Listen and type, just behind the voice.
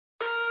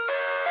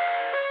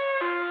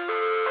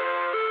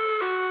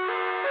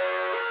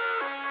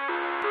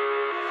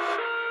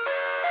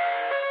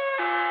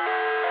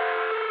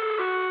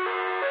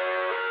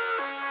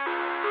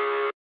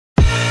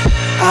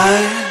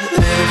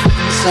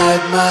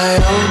my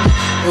own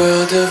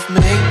world of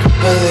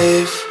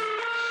make-believe.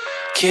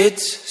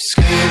 Kids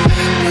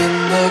screaming in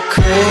the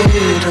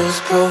cradles,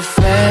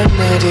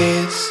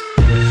 profanities.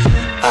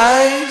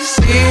 I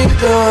see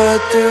the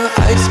world through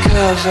ice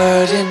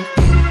covered in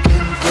ink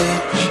and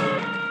bleach.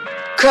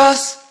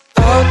 Cross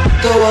out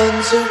the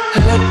ones who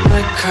heard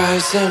my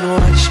cries and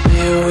watched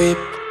me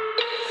weep.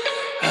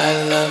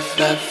 I love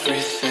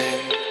everything.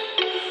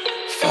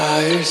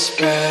 Fire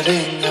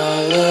spreading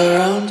all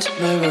around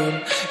my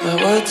room. My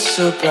world's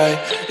so bright,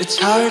 it's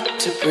hard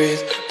to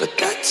breathe, but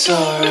that's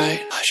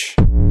alright. Hush.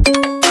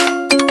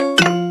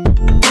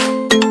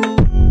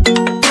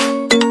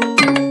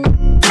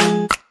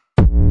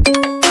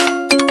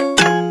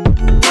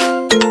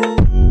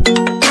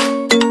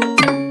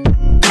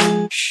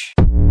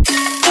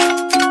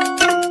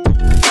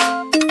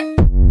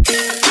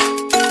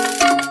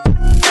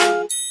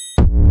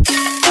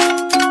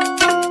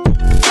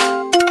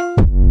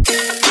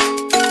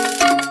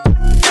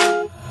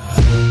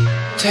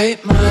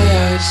 Take my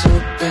eyes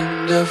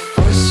open to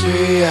force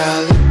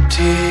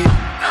reality.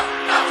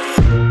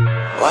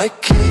 Why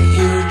can't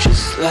you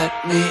just let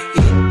me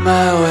eat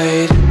my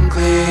weight in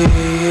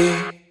glee?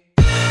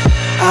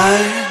 I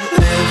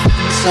live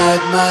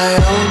inside my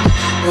own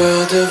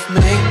world of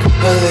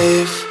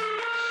make-believe.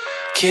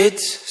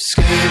 Kids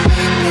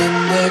screaming in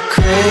their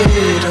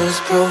cradles,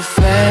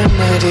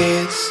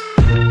 profanities.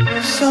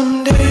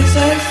 Some days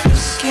I feel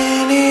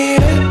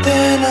skinnier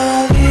than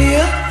all the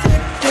other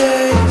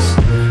days.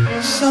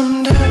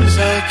 Sometimes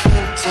I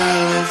can't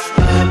tell if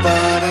my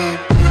body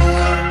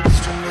belongs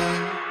to me.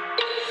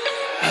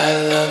 I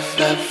love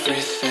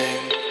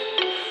everything.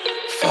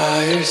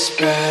 Fire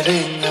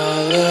spreading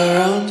all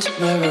around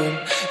my room.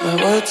 My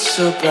world's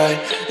so bright,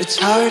 it's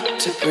hard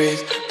to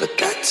breathe, but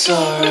that's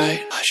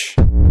alright. Hush.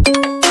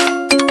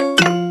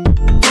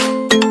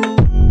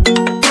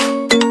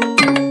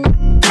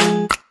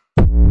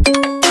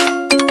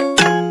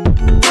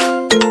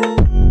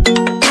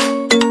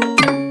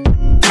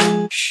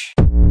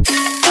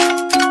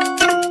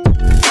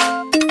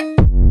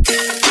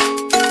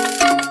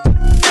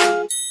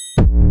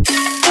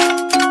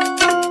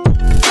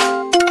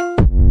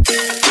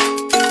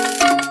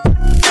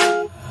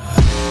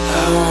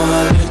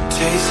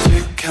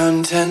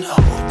 Content,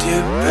 hold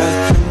your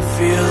breath and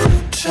feel the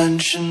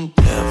tension.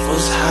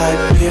 Devils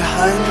hide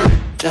behind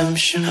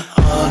redemption.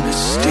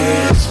 Honesty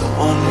is a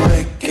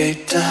one-way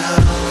gate to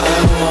hell. I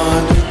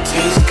wanna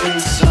taste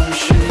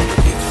consumption,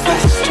 eat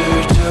faster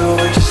to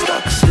waste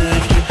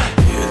oxygen.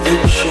 Hear the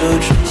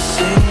children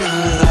sing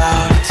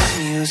aloud. It's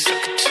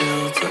music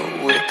till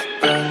the wick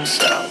burns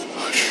out.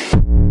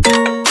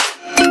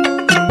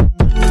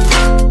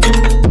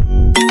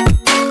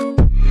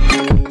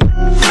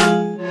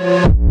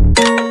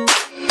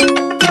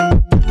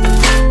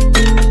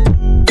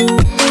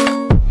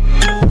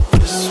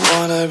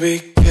 Be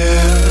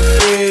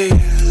carefree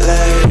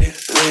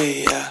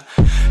lately, yeah.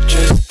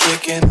 Just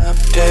picking up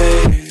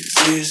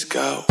daisies.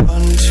 Got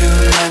one too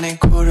many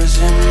quarters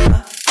in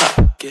my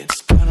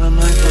pockets. Count 'em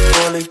like the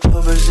 4-leaf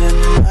clovers in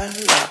my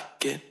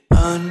locket.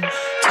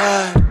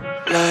 Untied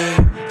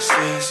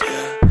laces,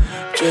 yeah.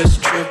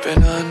 Just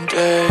tripping on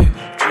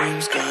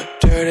daydreams. Got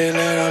dirty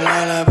little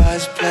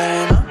lullabies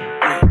playing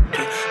on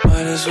repeat.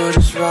 Might as well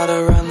just ride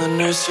around the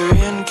nursery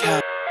and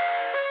count.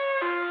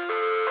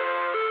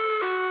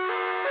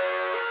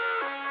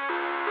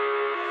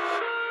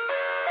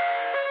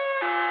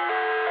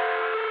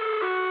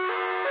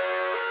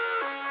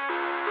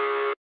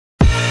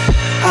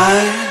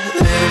 I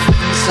live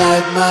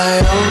inside my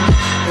own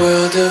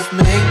world of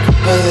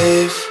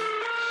make-believe.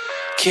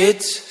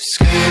 Kids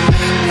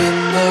screaming in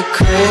their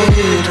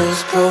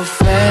cradles,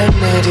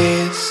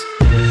 profanities.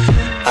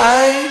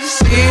 I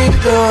see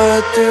the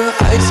world through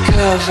ice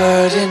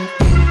covered in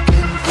ink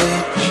and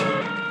bleach.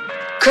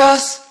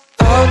 Cross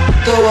out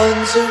the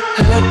ones who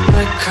heard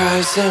my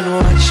cries and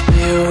watched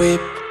me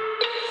weep.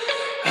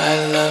 I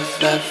love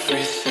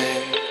everything.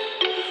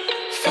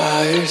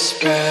 Fire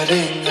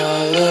spreading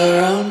all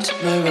around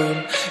my room.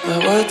 My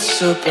world's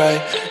so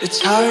bright,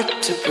 it's hard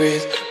to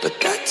breathe, but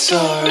that's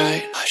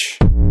alright. Hush.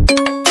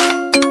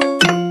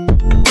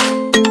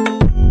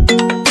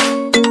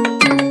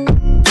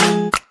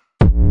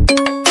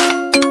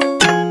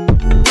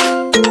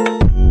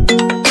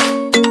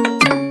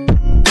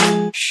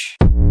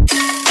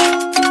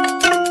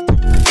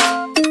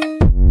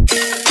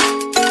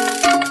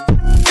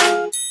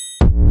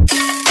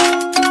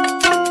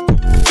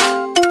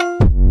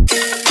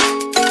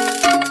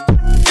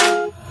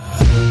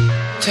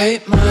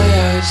 Take my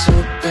eyes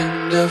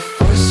open to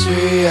force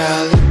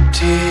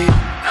reality.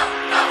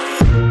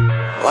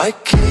 Why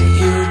can't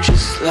you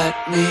just let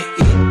me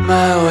eat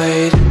my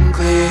weight in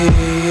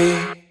glee?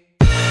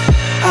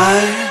 I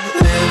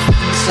live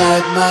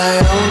inside my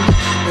own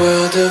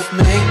world of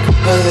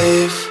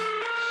make-believe.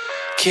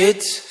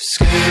 Kids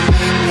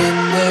screaming in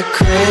their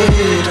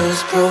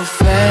cradles,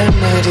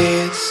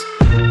 profanities.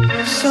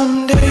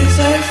 Some days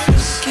I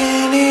feel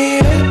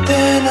skinnier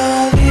than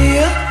all the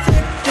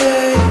other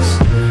days.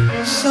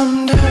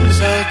 Sometimes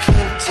I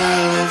can't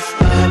tell if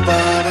my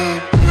body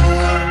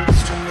belongs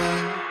to me.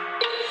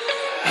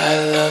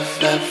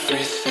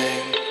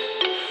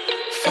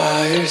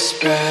 colors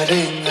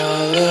spreading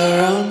all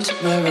around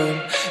my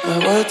room.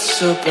 My world's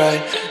so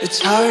bright,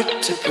 it's hard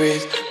to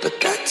breathe, but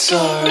that's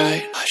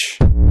alright.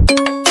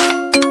 Hush.